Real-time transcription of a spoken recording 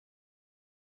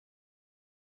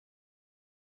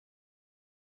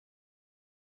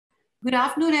Good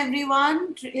afternoon,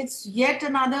 everyone. It's yet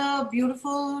another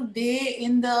beautiful day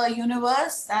in the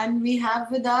universe, and we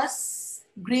have with us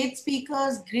great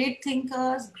speakers, great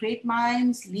thinkers, great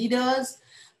minds, leaders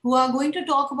who are going to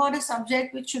talk about a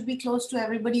subject which should be close to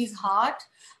everybody's heart.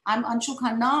 I'm Anshu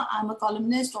Khanna. I'm a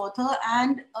columnist, author,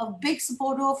 and a big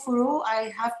supporter of Furo.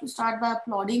 I have to start by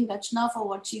applauding Rachna for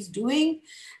what she's doing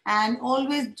and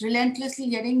always relentlessly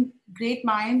getting great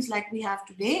minds like we have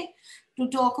today to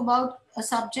talk about a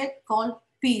subject called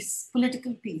peace,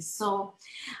 political peace. So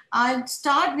I'll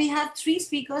start. We have three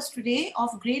speakers today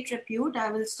of great repute.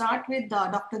 I will start with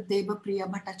Dr. Debapriya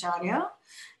Bhattacharya.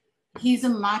 He's a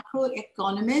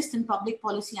macroeconomist and public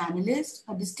policy analyst,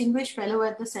 a distinguished fellow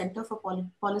at the Center for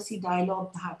Policy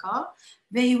Dialogue, Dhaka,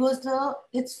 where he was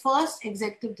its first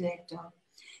executive director.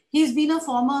 He's been a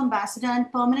former ambassador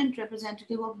and permanent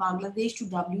representative of Bangladesh to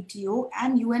WTO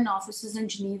and UN offices in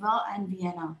Geneva and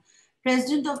Vienna.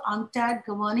 President of UNCTAD,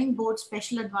 Governing Board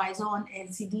Special Advisor on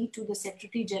LCD to the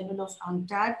Secretary General of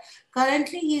UNCTAD.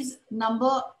 Currently, he's a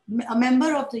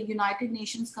member of the United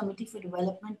Nations Committee for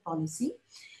Development Policy.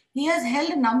 He has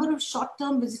held a number of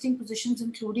short-term visiting positions,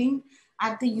 including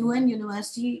at the UN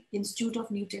University Institute of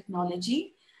New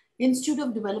Technology, Institute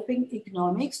of Developing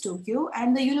Economics, Tokyo,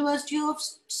 and the University of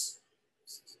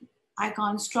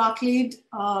Strathclyde,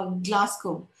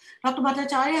 Glasgow. Dr.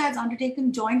 Bhattacharya has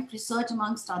undertaken joint research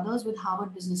amongst others with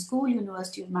Harvard Business School,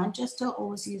 University of Manchester,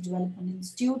 Overseas Development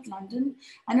Institute, London,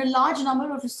 and a large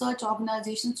number of research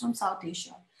organizations from South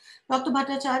Asia. Dr.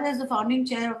 Bhattacharya is the founding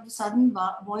chair of the Southern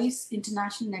Voice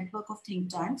International Network of Think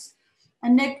Tanks, a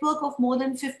network of more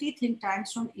than 50 think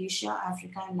tanks from Asia,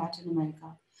 Africa, and Latin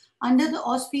America. Under the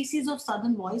auspices of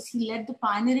Southern Voice, he led the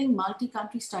pioneering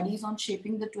multi-country studies on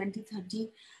shaping the 2030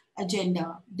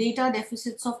 agenda, data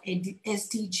deficits of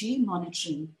SDG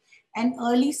monitoring, and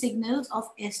early signals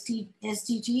of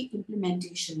SDG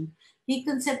implementation. He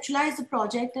conceptualized the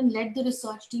project and led the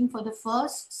research team for the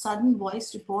first Southern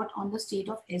Voice report on the state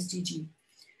of SDG.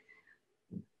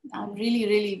 I'm really,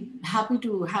 really happy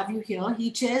to have you here. He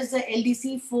chairs the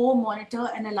LDC-4 Monitor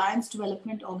and Alliance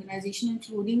Development Organization,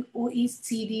 including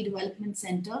OECD Development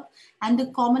Center and the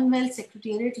Commonwealth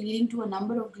Secretariat, leading to a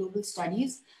number of global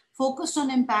studies focused on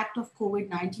impact of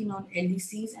COVID-19 on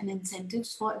LDCs and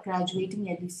incentives for graduating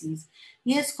LDCs.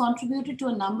 He has contributed to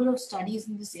a number of studies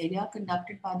in this area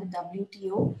conducted by the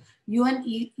WTO,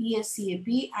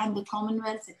 UNESCAP, and the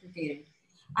Commonwealth Secretariat.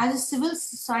 As a civil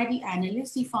society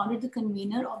analyst, he founded the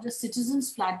convener of the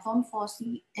Citizens Platform for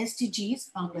the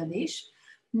SDGs, Bangladesh,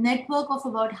 network of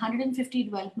about 150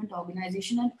 development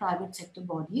organizations and private sector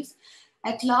bodies.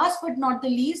 At last but not the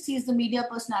least, he is the media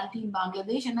personality in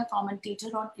Bangladesh and a commentator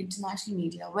on international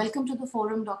media. Welcome to the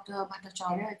forum, Dr.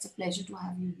 Bhattacharya. It's a pleasure to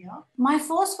have you here. My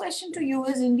first question to you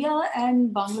is, India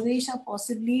and Bangladesh are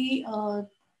possibly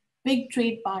big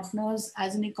trade partners.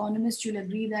 As an economist, you'll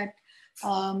agree that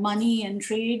money and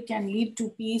trade can lead to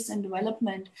peace and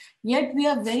development. Yet we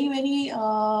are very, very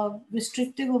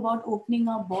restrictive about opening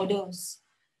our borders.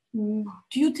 Do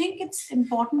you think it's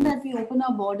important that we open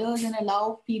our borders and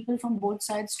allow people from both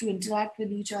sides to interact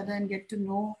with each other and get to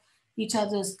know each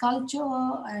other's culture,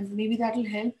 and maybe that will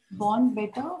help bond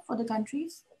better for the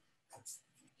countries?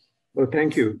 Well,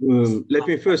 thank you. Let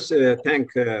me first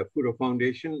thank Furo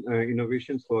Foundation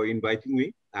Innovations for inviting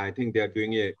me. I think they are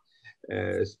doing a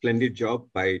splendid job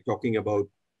by talking about,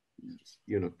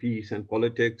 peace and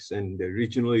politics and the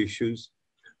regional issues.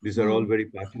 These are all very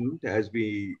pertinent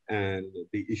and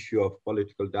the issue of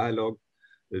political dialogue,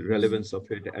 the relevance of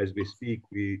it as we speak.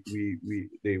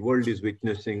 The world is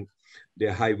witnessing the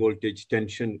high voltage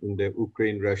tension in the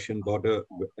Ukraine-Russian border,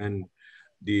 and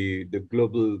the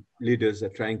global leaders are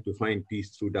trying to find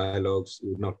peace through dialogues,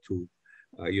 not through,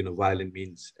 violent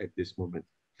means at this moment.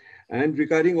 And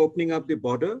regarding opening up the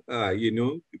border,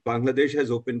 Bangladesh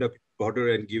has opened up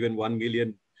border and given 1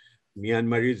 million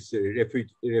Myanmarese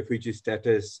refugee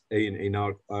status in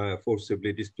our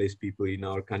forcibly displaced people in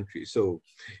our country. So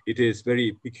it is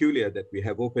very peculiar that we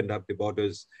have opened up the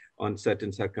borders on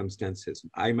certain circumstances.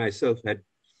 I myself had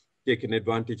taken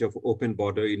advantage of open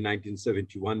border in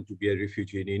 1971 to be a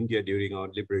refugee in India during our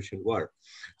liberation war.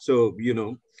 So,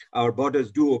 our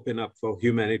borders do open up for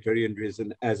humanitarian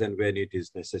reason as and when it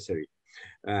is necessary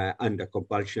under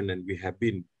compulsion, and we have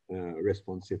been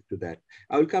responsive to that.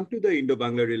 I will come to the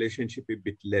Indo-Bangla relationship a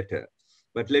bit later,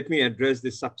 but let me address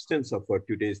the substance of our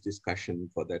today's discussion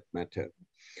for that matter.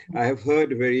 I have heard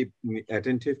very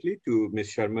attentively to Ms.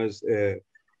 Sharma's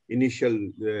initial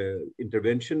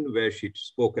intervention where she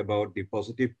spoke about the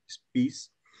positive peace.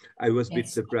 I was a bit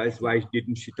surprised, why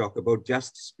didn't she talk about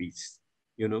justice peace?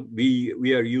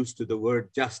 We are used to the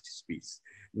word justice peace.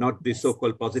 not the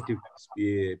so-called positive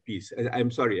peace.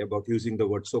 I'm sorry about using the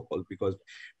word so-called, because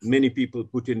many people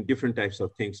put in different types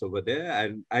of things over there,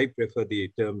 and I prefer the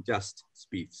term just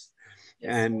peace.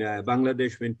 Yes. And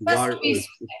Bangladesh went to war. Peace.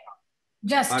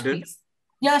 Just pardon? Peace.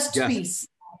 Just peace.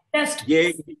 Just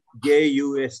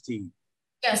J-U-S-T.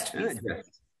 Just peace.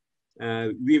 Just.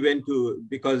 We went to,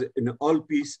 because all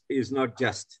peace is not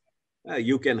just.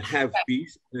 You can have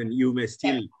peace and you may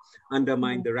still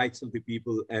undermine the rights of the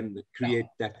people and create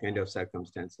that kind of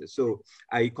circumstances. So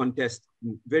I contest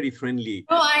very friendly.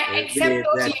 No, I accept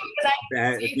totally,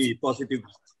 the positive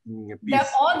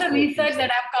peace. All the research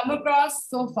that I've come across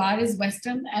so far is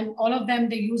Western, and all of them,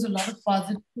 they use a lot of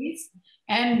positive peace.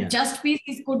 And just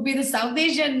peace could be the South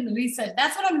Asian research.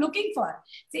 That's what I'm looking for.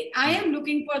 See, I am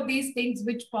looking for these things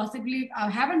which possibly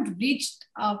haven't reached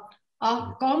a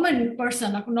common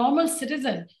person, a normal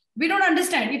citizen. We don't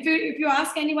understand. If you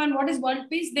ask anyone what is world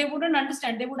peace, they wouldn't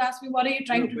understand. They would ask me, what are you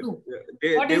trying to do?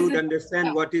 They would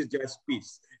understand what is just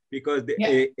peace, because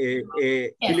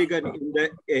a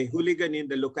hooligan in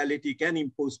the locality can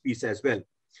impose peace as well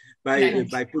by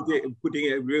putting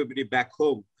everybody back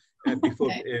home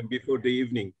before the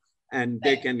evening, and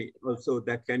they can also,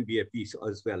 that can be a peace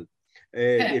as well.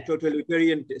 A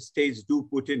totalitarian states do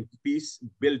put in peace,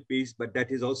 build peace, but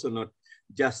that is also not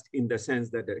just in the sense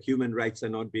that human rights are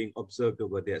not being observed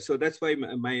over there. So that's why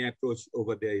my approach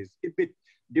over there is a bit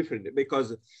different,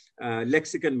 because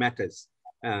lexicon matters.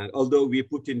 Although we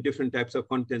put in different types of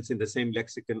contents in the same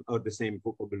lexicon or the same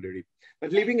vocabulary.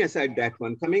 But leaving aside that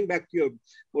one, coming back to your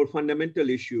more fundamental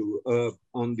issue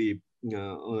on the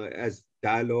as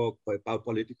dialogue,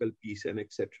 political peace, and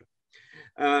etc.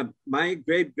 My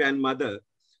great-grandmother,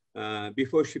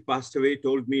 before she passed away,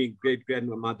 told me,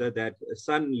 great-grandmother, that,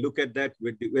 son, look at that,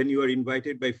 when you are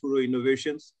invited by Furo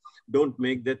Innovations, don't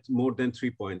make that more than 3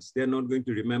 points. They're not going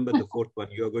to remember the fourth one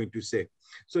you're going to say.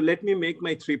 So let me make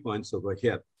my 3 points over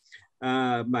here.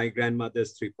 My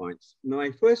grandmother's 3 points. Now,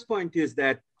 my first point is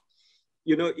that,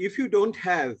 if you don't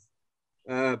have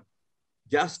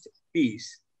just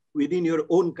peace within your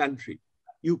own country,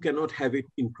 you cannot have it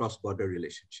in cross-border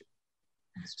relationship.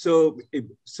 So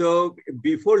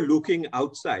before looking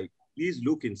outside, please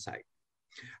look inside.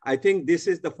 I think this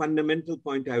is the fundamental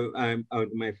point.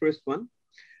 My first one.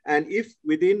 And if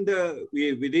within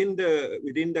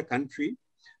the country,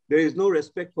 there is no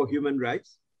respect for human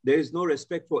rights, there is no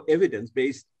respect for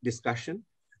evidence-based discussion,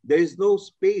 there is no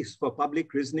space for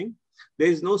public reasoning, there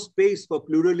is no space for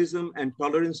pluralism and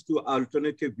tolerance to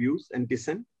alternative views and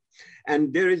dissent,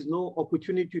 and there is no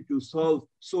opportunity to solve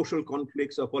social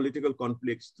conflicts or political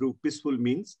conflicts through peaceful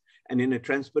means and in a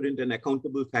transparent and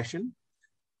accountable fashion,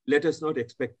 let us not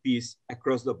expect peace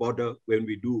across the border when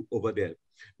we do over there,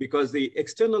 because the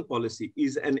external policy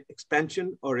is an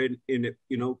expansion or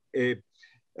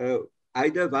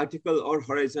either vertical or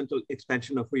horizontal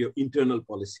expansion of your internal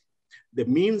policy. The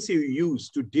means you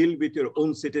use to deal with your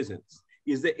own citizens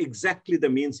is exactly the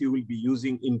means you will be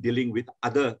using in dealing with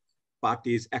other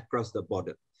parties across the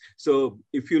border. So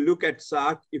if you look at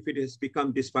SAARC, if it has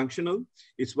become dysfunctional,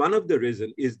 it's one of the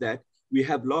reasons is that we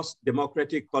have lost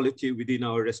democratic quality within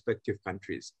our respective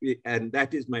countries. And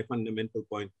that is my fundamental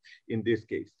point in this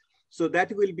case. So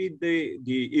that will be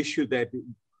the issue, that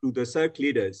to the SAARC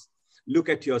leaders, look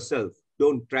at yourself,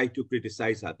 don't try to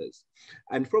criticize others.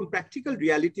 And from practical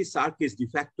reality, SAARC is de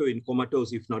facto in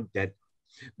comatose, if not dead,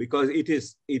 because it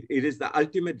is the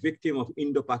ultimate victim of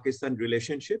Indo-Pakistan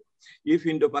relationship. If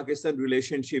Indo-Pakistan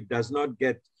relationship does not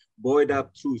get buoyed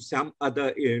up through some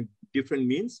other different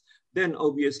means, then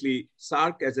obviously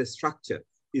SAARC as a structure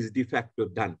is de facto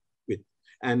done with.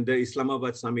 And the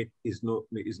Islamabad summit is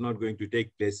not going to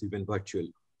take place even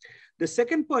virtually. The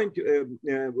second point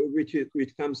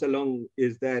which comes along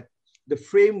is that the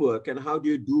framework and how do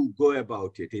you go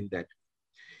about it in that.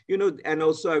 And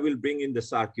also I will bring in the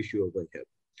SAARC issue over here.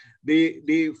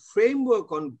 The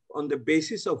framework on the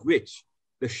basis of which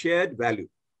the shared value,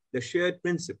 the shared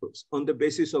principles on the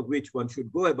basis of which one should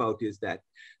go about is the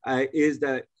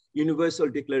Universal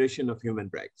Declaration of Human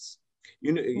Rights.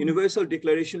 Universal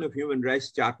Declaration of Human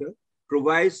Rights Charter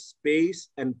provides space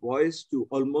and voice to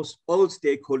almost all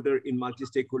stakeholders in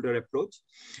multi-stakeholder approach,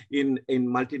 in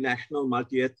multinational,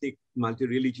 multi-ethnic,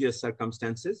 multi-religious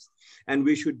circumstances. And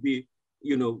we should be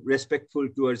respectful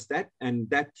towards that. And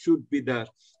that should be the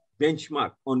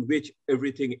benchmark on which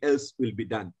everything else will be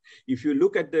done. If you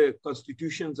look at the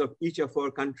constitutions of each of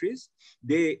our countries,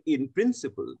 they, in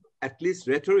principle, at least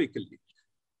rhetorically,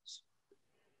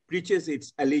 preaches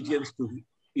its allegiance to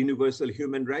universal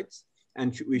human rights,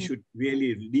 and we should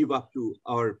really live up to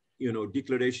our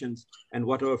declarations and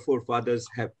what our forefathers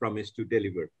have promised to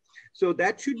deliver. So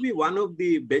that should be one of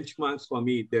the benchmarks for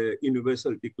me, the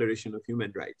Universal Declaration of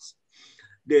Human Rights.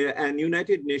 And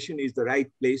United Nations is the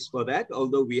right place for that,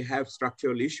 although we have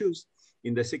structural issues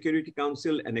in the Security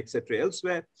Council and etc.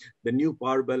 elsewhere. The new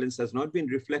power balance has not been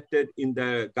reflected in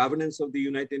the governance of the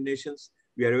United Nations.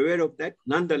 We are aware of that.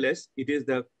 Nonetheless, it is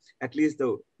at least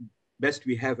the best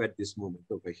we have at this moment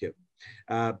over here.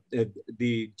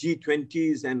 The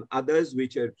G20s and others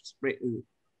which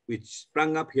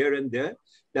sprung up here and there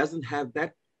doesn't have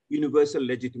that universal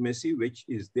legitimacy which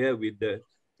is there with the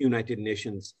United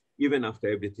Nations, even after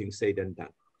everything's said and done.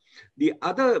 The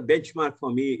other benchmark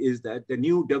for me is that the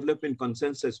new development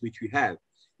consensus which we have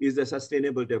is the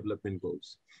Sustainable Development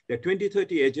Goals. The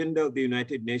 2030 Agenda of the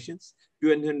United Nations,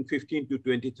 2015 to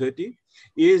 2030,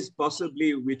 is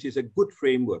possibly, which is a good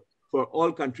framework for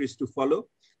all countries to follow,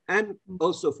 and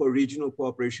also for regional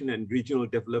cooperation and regional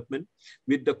development,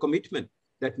 with the commitment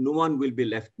that no one will be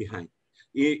left behind.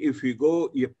 If we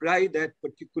apply that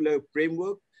particular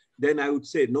framework, then I would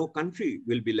say no country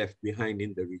will be left behind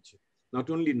in the region. Not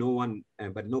only no one,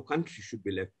 but no country should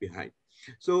be left behind.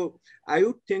 So I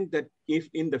would think that if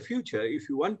in the future, if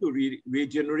you want to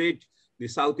regenerate the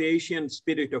South Asian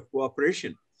spirit of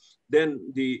cooperation,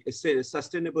 then the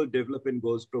Sustainable Development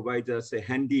Goals provides us a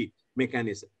handy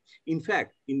mechanism. In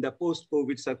fact, in the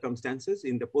post-COVID circumstances,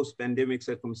 in the post-pandemic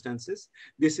circumstances,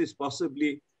 this is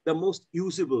possibly the most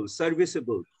usable,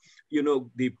 serviceable,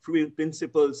 the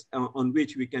principles on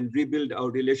which we can rebuild our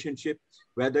relationship,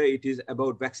 whether it is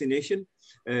about vaccination,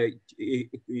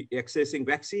 accessing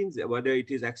vaccines, whether it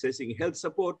is accessing health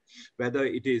support, whether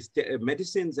it is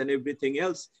medicines and everything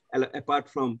else, apart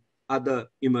from other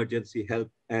emergency help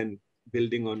and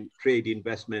building on trade,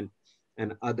 investment,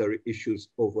 and other issues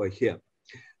over here.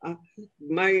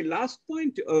 My last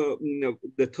point,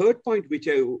 the third point, which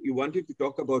you wanted to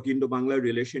talk about, Indo-Bangla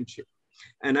relationship.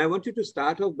 And I wanted to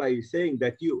start off by saying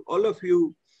that all of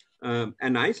you,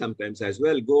 and I sometimes as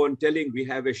well, go on telling we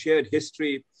have a shared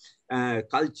history,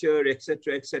 culture,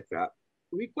 etc., etc.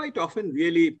 We quite often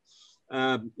really,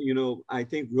 I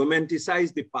think,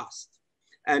 romanticize the past.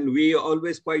 And we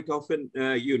always quite often,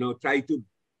 try to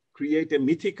create a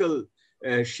mythical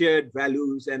shared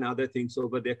values and other things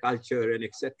over their culture and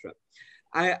etc.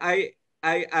 I'm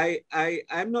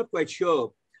not quite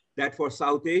sure that for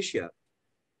South Asia,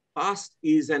 past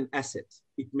is an asset.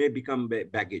 It may become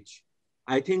baggage.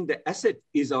 I think the asset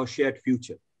is our shared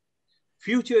future.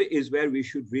 Future is where we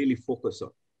should really focus on,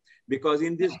 because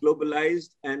in this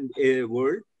globalized and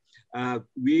world,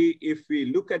 if we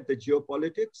look at the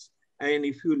geopolitics, and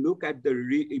if you look at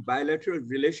the bilateral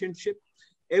relationship,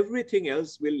 everything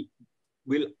else will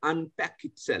unpack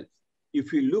itself.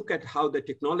 If you look at how the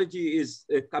technology is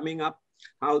coming up,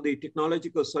 how the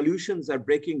technological solutions are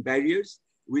breaking barriers,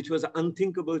 which was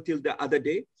unthinkable till the other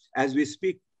day, as we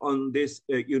speak on this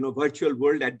virtual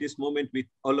world at this moment with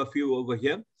all of you over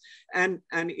here. And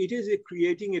it is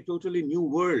creating a totally new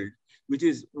world,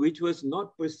 which was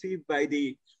not perceived by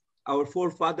our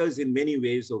forefathers in many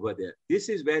ways over there. This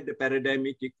is where the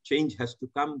paradigmatic change has to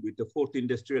come with the fourth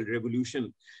industrial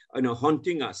revolution,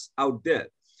 haunting us out there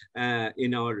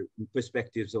in our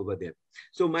perspectives over there.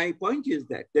 So my point is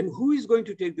that then who is going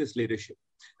to take this leadership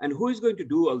and who is going to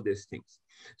do all these things?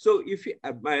 So if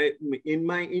in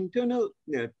my internal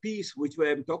piece, which I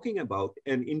am talking about,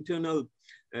 an internal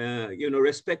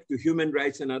respect to human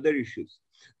rights and other issues.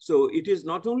 So it is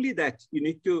not only that we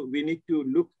need to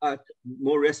look at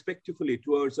more respectfully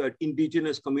towards our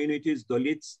indigenous communities,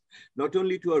 Dalits, not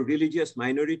only to our religious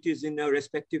minorities in our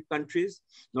respective countries,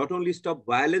 not only stop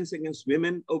violence against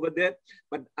women over there,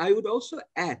 but I would also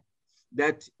add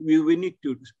that we need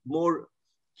to more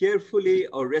carefully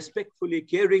or respectfully,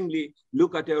 caringly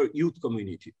look at our youth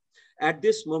community. At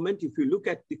this moment, if you look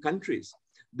at the countries,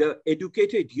 the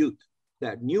educated youth,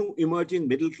 that new emerging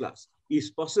middle class,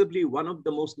 is possibly one of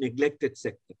the most neglected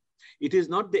sector. It is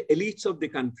not the elites of the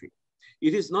country.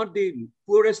 It is not the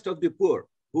poorest of the poor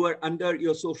who are under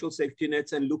your social safety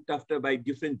nets and looked after by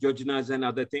different yojanas and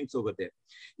other things over there.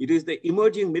 It is the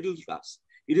emerging middle class.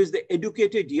 It is the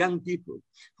educated young people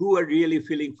who are really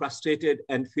feeling frustrated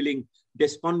and feeling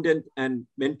despondent, and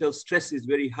mental stress is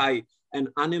very high, and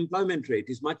unemployment rate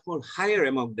is much more higher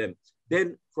among them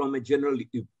than from a general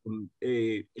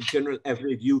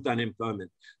average youth unemployment,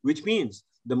 which means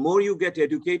the more you get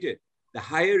educated, the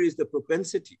higher is the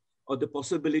propensity or the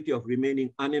possibility of remaining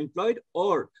unemployed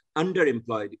or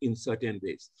underemployed in certain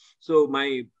ways. So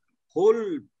my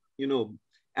whole,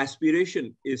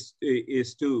 aspiration is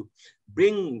to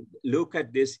look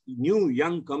at this new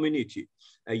young community,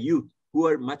 youth, who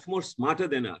are much more smarter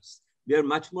than us. They are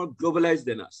much more globalized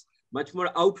than us. much more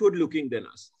outward looking than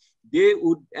us. They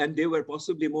would, and they were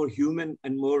possibly more human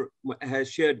and more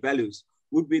has shared values,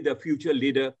 would be the future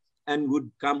leader and would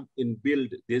come and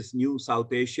build this new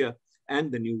South Asia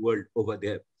and the new world over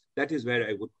there. That is where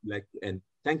I would like to end.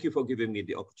 Thank you for giving me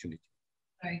the opportunity.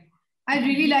 Right. I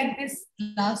really like this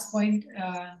last point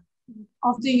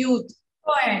of the youth.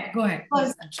 Go ahead, go ahead.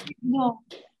 No.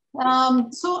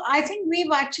 So I think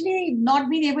we've actually not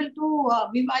been able to,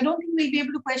 I don't think we'll be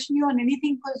able to question you on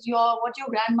anything, because what your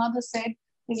grandmother said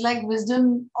is like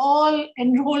wisdom all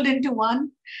enrolled into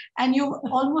one. And you've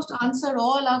almost answered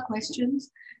all our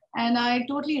questions. And I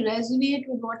totally resonate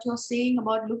with what you're saying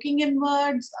about looking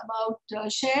inwards,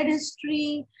 about shared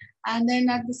history, and then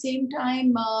at the same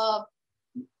time,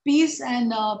 peace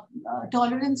and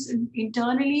tolerance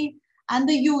internally, and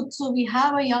the youth. So we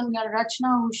have a young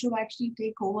Rachna who should actually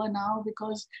take over now,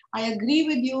 because I agree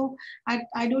with you.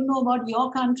 I don't know about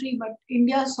your country, but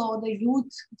India saw the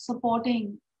youth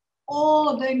supporting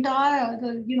the entire,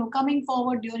 coming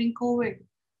forward during COVID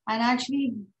and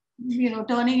actually,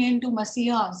 turning into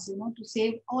messiahs, to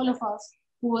save all of us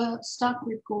who were stuck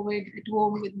with COVID at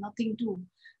home with nothing to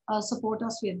support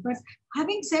us with. But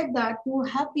having said that, you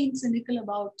have been cynical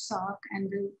about SAARC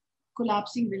and the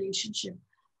collapsing relationship.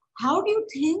 How do you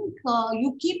think,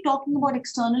 you keep talking about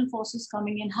external forces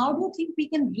coming in, how do you think we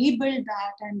can rebuild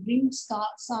that and bring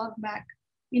SAARC back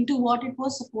into what it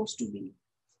was supposed to be?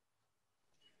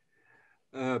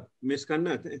 Ms.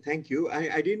 Khanna, thank you.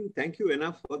 I didn't thank you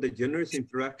enough for the generous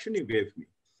introduction you gave me.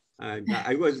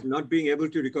 I was not being able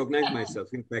to recognize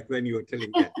myself, in fact, when you were telling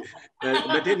that.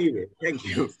 But anyway, thank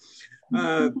you.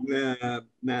 I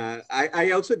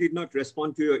also did not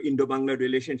respond to your Indo-Bangla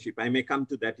relationship. I may come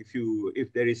to that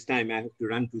if there is time. I have to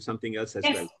run to something else as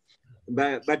well.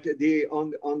 But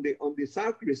on the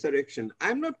SAARC resurrection,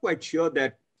 I'm not quite sure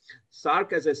that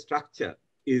SAARC as a structure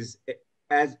is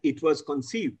as it was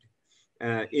conceived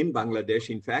in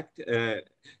Bangladesh, in fact,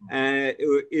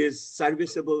 is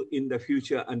serviceable in the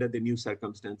future under the new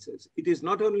circumstances. It is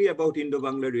not only about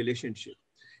Indo-Bangla relationship.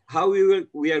 How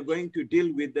we are going to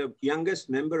deal with the youngest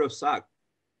member of SAARC,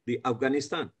 the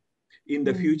Afghanistan, in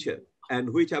the future, and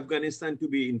which Afghanistan to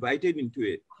be invited into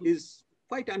it is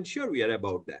quite unsure we are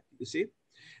about that, you see.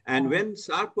 And when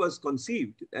SAARC was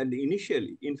conceived, and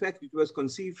initially, in fact, it was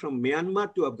conceived from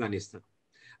Myanmar to Afghanistan.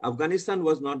 Afghanistan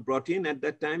was not brought in at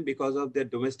that time because of their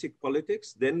domestic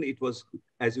politics. Then it was,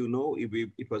 as you know,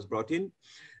 it was brought in,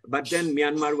 but then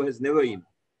Myanmar was never in.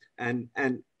 And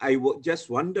I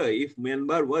just wonder if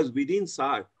Myanmar was within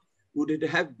SAARC, would it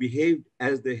have behaved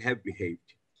as they have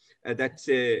behaved? That's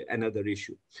another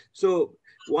issue. So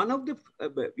one of the,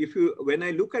 when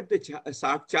I look at the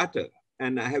SAARC Charter,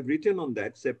 and I have written on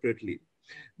that separately,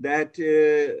 that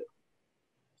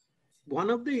one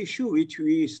of the issues which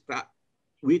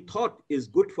we thought is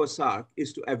good for SAARC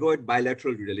is to avoid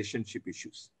bilateral relationship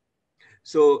issues.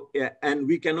 So, and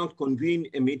we cannot convene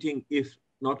a meeting if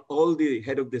not all the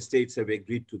head of the states have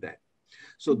agreed to that.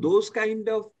 So those kind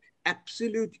of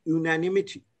absolute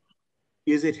unanimity,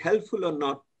 is it helpful or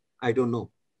not? I don't know.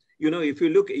 If you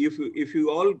look, if you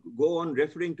all go on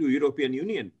referring to European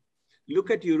Union,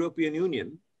 look at European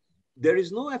Union, there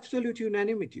is no absolute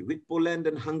unanimity with Poland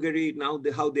and Hungary now,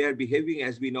 how they are behaving,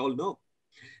 as we all know.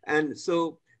 And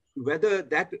so whether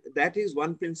that is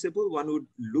one principle one would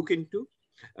look into.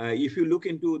 If you look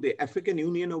into the African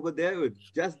Union over there,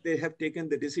 they have taken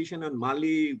the decision on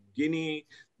Mali, Guinea,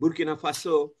 Burkina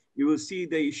Faso. You will see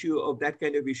the issue of that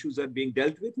kind of issues are being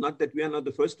dealt with. Not that we are not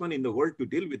the first one in the world to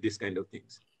deal with this kind of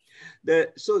things.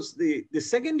 So the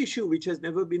second issue, which has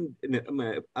never been,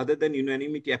 other than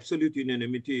unanimity, absolute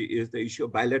unanimity, is the issue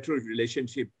of bilateral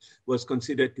relationship was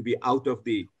considered to be out of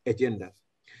the agenda.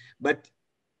 But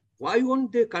why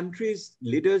won't the country's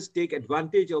leaders take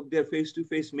advantage of their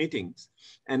face-to-face meetings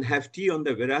and have tea on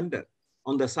the veranda,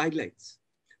 on the sidelines?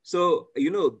 So,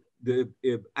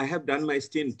 I have done my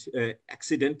stint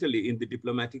accidentally in the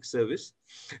diplomatic service.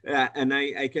 And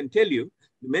I can tell you,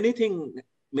 many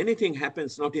things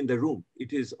happens not in the room.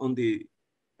 It is on the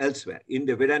elsewhere, in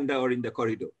the veranda or in the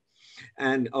corridor.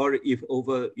 Or if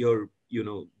over your,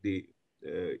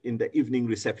 in the evening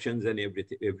receptions and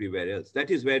everywhere else.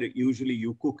 That is where usually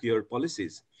you cook your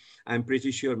policies. I'm pretty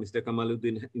sure Mr.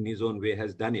 Kamaluddin in his own way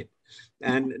has done it.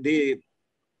 And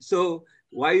so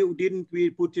why didn't we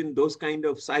put in those kind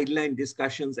of sideline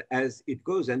discussions as it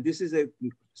goes? And this is a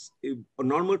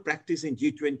normal practice in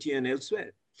G20 and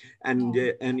elsewhere, and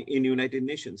in United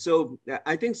Nations. So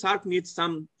I think SAARC needs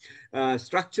some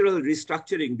structural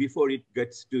restructuring before it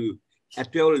gets to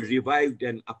at all revived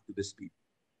and up to the speed.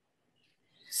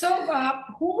 So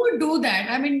who would do that?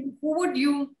 I mean, who would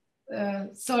you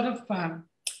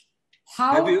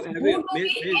How who do we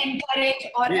encourage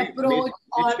or approach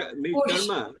or push?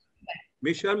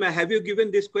 Ms. Sharma, have you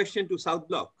given this question to South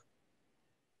Bloc?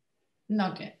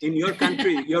 Not yet. In your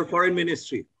country, your foreign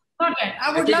ministry? Not yet.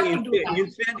 I would love to do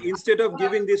that. Instead of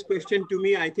giving this question to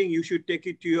me, I think you should take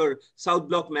it to your South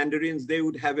Bloc mandarins. They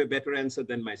would have a better answer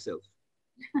than myself.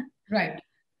 Right.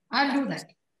 I'll do that.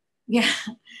 Yeah.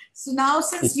 So now,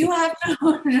 since you have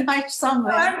to write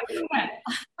somewhere,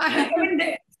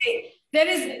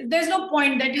 there's no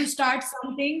point that you start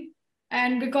something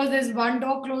and because there's one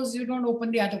door closed, you don't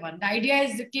open the other one. The idea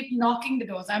is to keep knocking the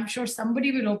doors. I'm sure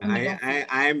somebody will open the door.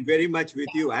 I am very much with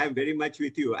you. I am very much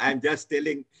with you. I'm just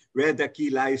telling where the key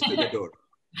lies to the door.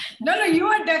 No, you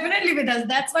are definitely with us.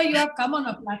 That's why you have come on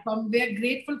our platform. We are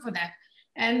grateful for that.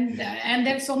 And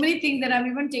there's so many things that I'm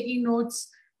even taking notes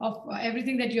of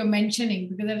everything that you're mentioning,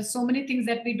 because there are so many things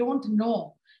that we don't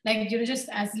know. Like, just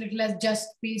as little as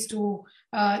just peace to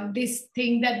this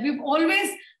thing that we've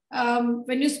always,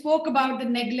 when you spoke about the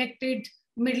neglected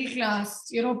middle class,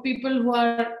 people who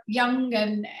are young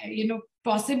and,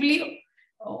 possibly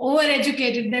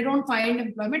overeducated, they don't find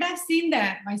employment. I've seen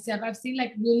that myself. I've seen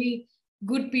like really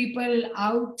good people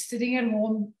out sitting at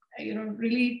home,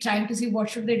 really trying to see what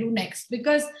should they do next,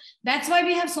 because that's why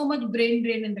we have so much brain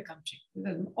drain in the country.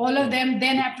 Because all of them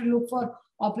then have to look for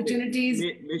opportunities.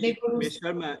 Ms.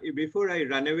 Sharma, before I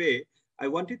run away, I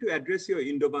wanted to address your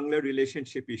Indo-Bangla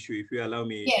relationship issue, if you allow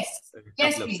me a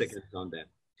couple of seconds on that.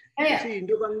 You see,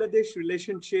 Indo-Bangladesh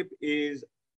relationship is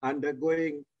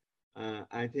undergoing,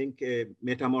 I think, a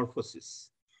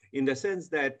metamorphosis, in the sense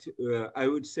that I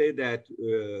would say that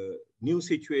new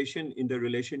situation in the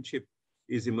relationship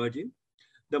is emerging.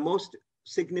 The most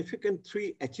significant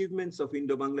three achievements of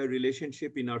Indo-Bangla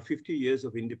relationship in our 50 years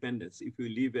of independence, if you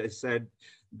leave aside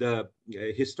the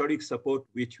historic support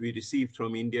which we received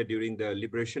from India during the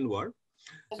Liberation War,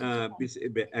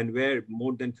 and where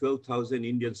more than 12,000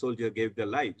 Indian soldiers gave their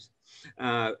lives.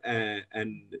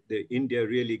 And India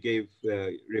really gave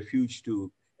refuge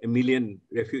to 1 million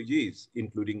refugees,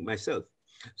 including myself.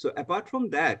 So apart from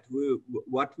that,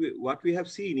 what we have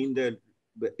seen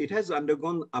it has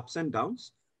undergone ups and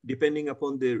downs, depending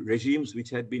upon the regimes which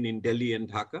had been in Delhi and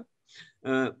Dhaka.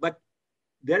 But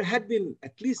there had been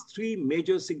at least 3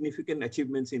 major significant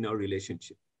achievements in our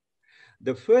relationship.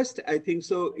 The first, I think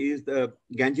so, is the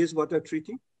Ganges Water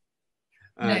Treaty.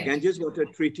 Ganges Water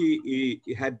Treaty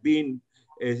had been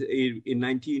in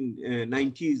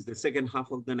 1990s, the second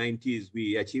half of the 90s,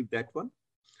 we achieved that one.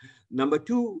 Number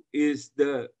 2 is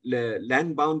the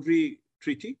Land Boundary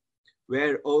Treaty,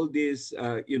 where all these,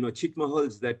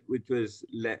 chitmahals which was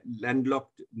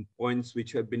landlocked points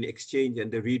which have been exchanged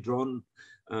and they're redrawn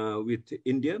with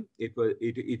India.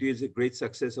 It is a great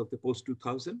success of the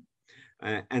post-2000.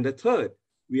 And the third,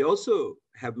 we also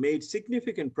have made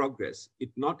significant progress in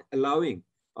not allowing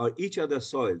each other's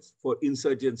soils for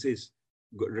insurgencies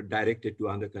directed to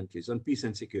other countries on peace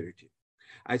and security.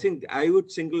 I think I would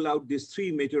single out these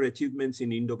 3 major achievements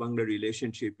in Indo-Bangla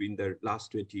relationship in the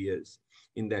last 20 years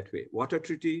in that way: Water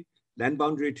Treaty, Land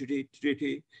Boundary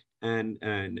Treaty,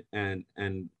 and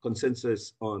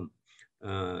consensus on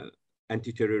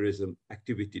anti-terrorism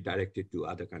activity directed to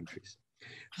other countries.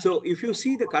 So if you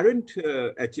see the current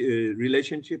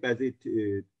relationship as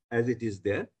it is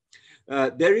there,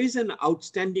 there is an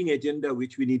outstanding agenda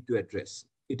which we need to address.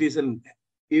 It is in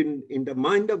the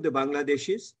mind of the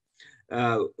Bangladeshis.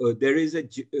 There is a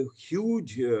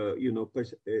huge,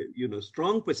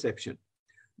 strong perception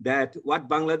that what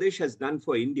Bangladesh has done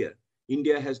for India,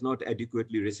 India has not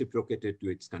adequately reciprocated to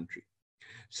its country.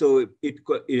 So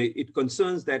it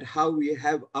concerns that how we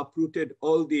have uprooted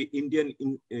all the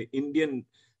Indian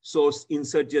source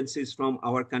insurgencies from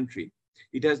our country.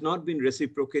 It has not been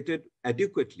reciprocated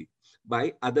adequately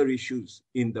by other issues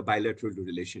in the bilateral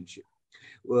relationship.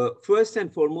 First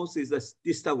and foremost is the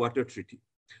Tista Water Treaty.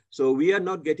 So we are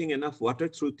not getting enough water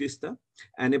through Tista,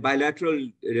 and a bilateral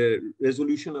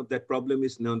resolution of that problem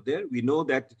is not there. We know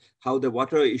that how the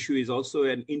water issue is also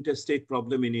an interstate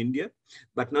problem in India,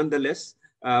 but nonetheless,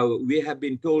 we have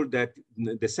been told that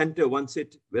the center wants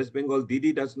it, West Bengal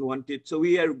Didi doesn't want it. So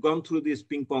we have gone through this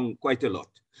ping pong quite a lot.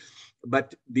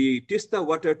 But the Tista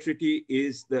Water Treaty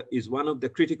is one of the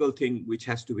critical things which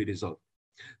has to be resolved.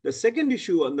 The second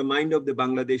issue on the mind of the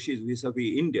Bangladeshis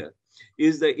vis-a-vis India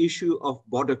is the issue of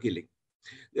border killing.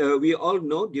 We all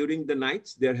know during the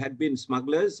nights there had been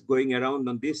smugglers going around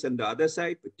on this and the other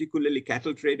side, particularly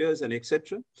cattle traders and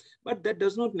etc. But that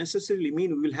does not necessarily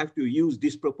mean we will have to use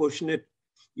disproportionate,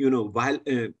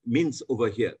 means over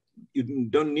here. You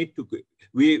don't need to.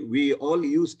 We all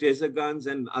use taser guns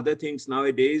and other things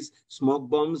nowadays, smoke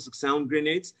bombs, sound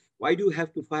grenades. Why do you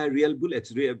have to fire real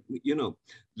bullets, live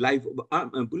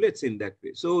bullets in that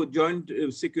way? So joint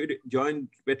security, joint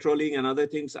patrolling and other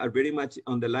things are very much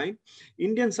on the line.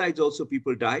 Indian sides also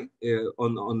people die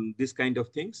on this kind of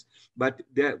things. But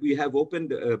there, we have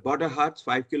opened border huts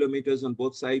 5 kilometers on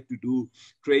both sides to do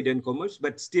trade and commerce.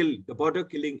 But still, the border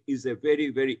killing is a very,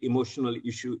 very emotional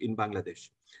issue in Bangladesh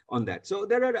on that. So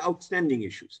there are outstanding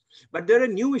issues. But there are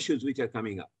new issues which are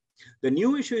coming up. The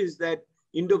new issue is that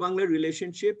Indo-Bangla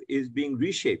relationship is being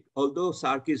reshaped, although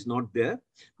SAARC is not there,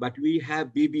 but we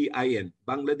have BBIN,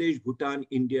 Bangladesh, Bhutan,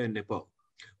 India, and Nepal,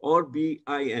 or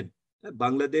BIN,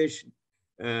 Bangladesh,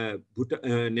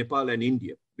 Bhutan, Nepal, and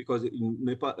India, because in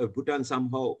Nepal, Bhutan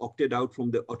somehow opted out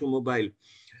from the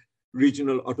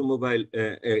regional automobile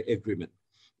agreement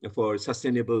for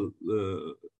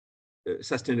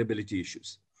sustainability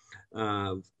issues,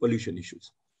 pollution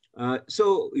issues.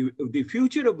 So the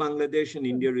future of Bangladesh and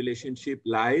India relationship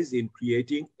lies in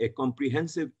creating a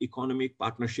comprehensive economic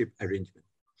partnership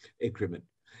agreement.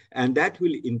 And that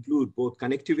will include both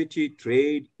connectivity,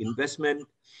 trade, investment,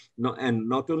 and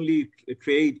not only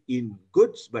trade in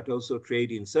goods, but also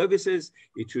trade in services.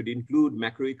 It should include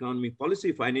macroeconomic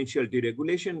policy, financial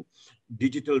deregulation,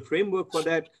 digital framework for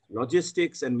that,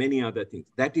 logistics, and many other things.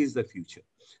 That is the future.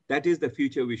 That is the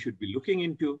future we should be looking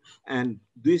into. And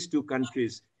these two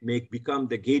countries may become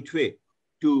the gateway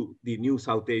to the new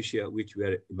South Asia, which we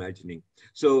are imagining.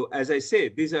 So as I say,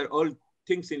 these are all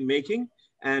things in making,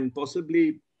 and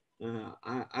possibly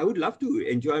I would love to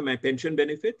enjoy my pension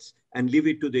benefits and leave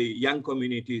it to the young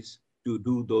communities to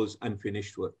do those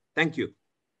unfinished work. Thank you.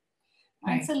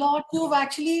 Thanks a lot. You've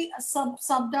actually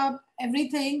summed up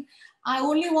everything. I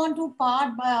only want to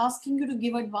part by asking you to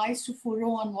give advice to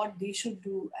Furo on what they should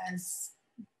do as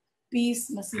peace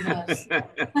messengers.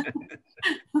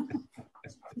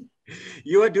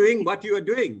 You are doing what you are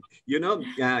doing. You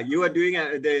are doing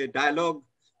the dialogue,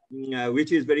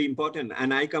 which is very important.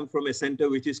 And I come from a center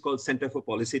which is called Center for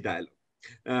Policy Dialogue.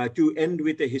 To end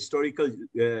with a historical,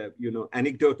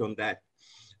 anecdote on that.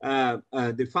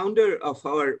 The founder of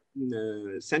our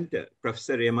center,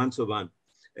 Professor Rehman Soban,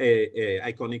 a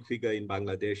iconic figure in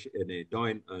Bangladesh and a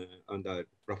doyen on the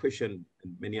profession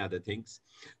and many other things.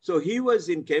 So he was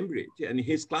in Cambridge, and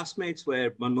his classmates were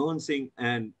Manmohan Singh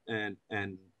and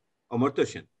Amartya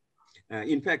Sen.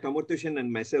 In fact, Amartya Sen and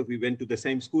myself, we went to the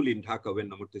same school in Dhaka when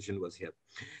Amartya Sen was here.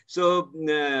 So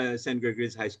St.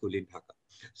 Gregory's High School in Dhaka.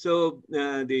 So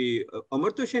the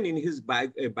Amartya Sen in his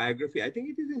biography, I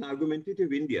think it is in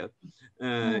Argumentative Indians,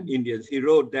 he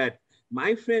wrote that,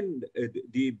 my friend,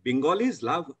 the Bengalis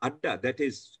love adda, that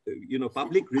is,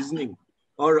 public reasoning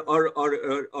or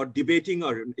debating,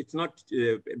 or it's not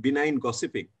benign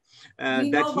gossiping.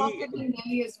 We know about it in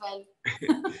Delhi as well.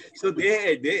 So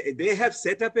they have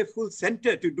set up a full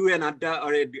center to do an adda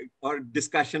or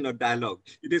discussion or dialogue.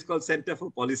 It is called Center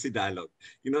for Policy Dialogue.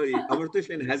 Amartya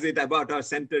Sen has it about our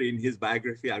center in his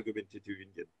biography, Argumentative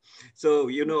Indian. So,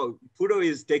 Furo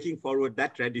is taking forward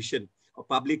that tradition of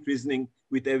public reasoning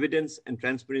with evidence and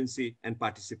transparency and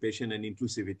participation and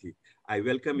inclusivity. I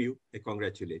welcome you. I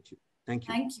congratulate you. Thank you.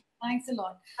 Thank you. Thanks a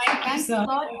lot. Thanks a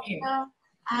lot.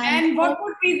 And what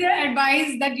would be the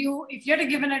advice that if you had to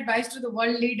give an advice to the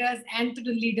world leaders and to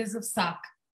the leaders of SAARC?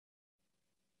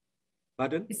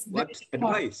 Pardon? What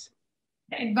advice?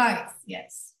 Advice,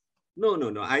 yes. No.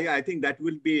 I think that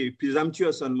will be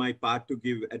presumptuous on my part to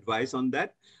give advice on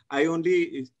that. I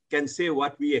only can say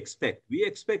what we expect. We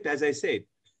expect, as I said,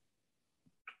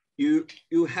 you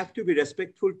have to be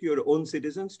respectful to your own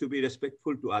citizens, to be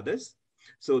respectful to others.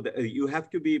 So you have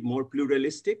to be more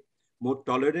pluralistic, more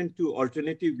tolerant to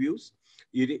alternative views.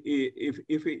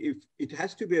 If it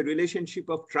has to be a relationship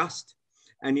of trust,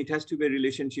 and it has to be a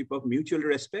relationship of mutual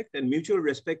respect, and mutual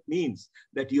respect means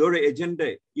that your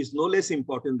agenda is no less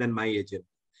important than my agenda.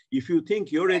 If you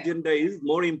think your agenda is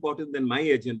more important than my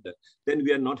agenda, then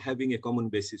we are not having a common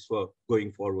basis for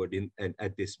going forward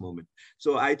at this moment.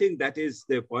 So I think that is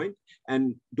the point.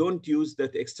 And don't use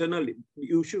that external.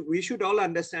 We should all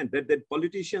understand that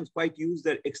politicians quite use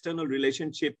their external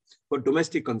relationship for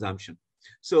domestic consumption.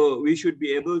 So we should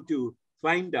be able to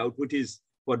find out what is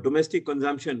for domestic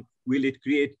consumption, will it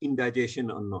create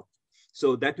indigestion or not?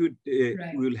 So that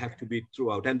will have to be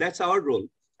throughout. And that's our role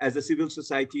as a civil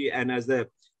society and as the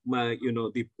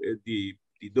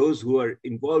those who are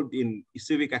involved in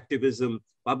civic activism,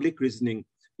 public reasoning,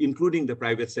 including the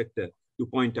private sector, to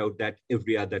point out that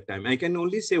every other time. I can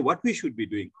only say what we should be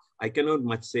doing. I cannot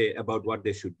much say about what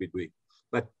they should be doing,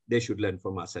 but they should learn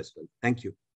from us as well. Thank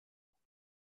you.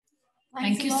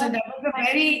 Thank you, sir.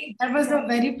 That was a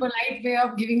very polite way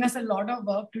of giving us a lot of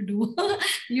work to do.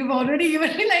 You've already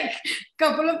given me like a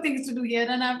couple of things to do here,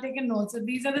 and I've taken notes. So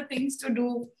these are the things to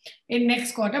do in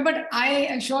next quarter. But I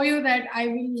assure you that I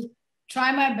will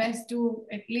try my best to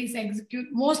at least execute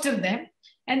most of them,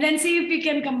 and then see if we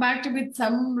can come back to with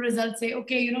some results. Say,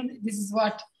 okay, you know, this is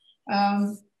what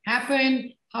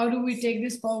happened. How do we take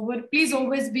this forward? Please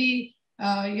always be,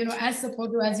 you know, as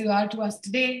supportive as you are to us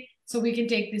today, so we can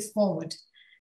take this forward.